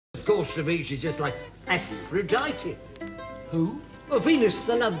course, to me, she's just like Aphrodite. Who? Well, Venus,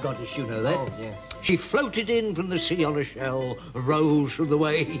 the love goddess, you know that. Oh, yes. She floated in from the sea on a shell, rose from the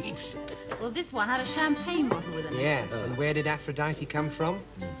waves. Well, this one had a champagne bottle with it. Yes, and where did Aphrodite come from?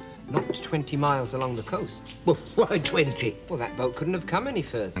 Not 20 miles along the coast. Well, why 20? Well, that boat couldn't have come any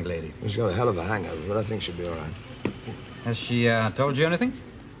further. Young lady. She's got a hell of a hangover, but I think she'll be all right. Has she told you anything?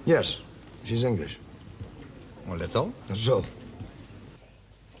 Yes, she's English. Well, that's all. That's all.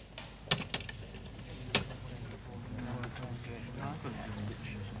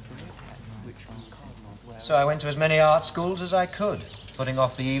 So I went to as many art schools as I could, putting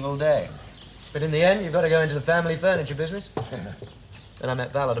off the evil day. But in the end, you've got to go into the family furniture business. Then I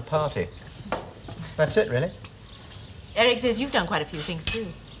met Val at a party. That's it, really. Eric says you've done quite a few things, too.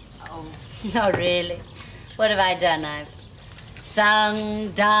 Oh, not really. What have I done? I've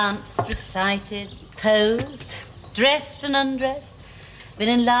sung, danced, recited, posed, dressed and undressed, been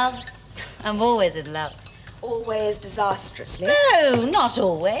in love. I'm always in love. Always disastrously? No, not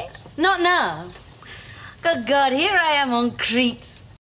always. Not now. Good God, here I am on Crete,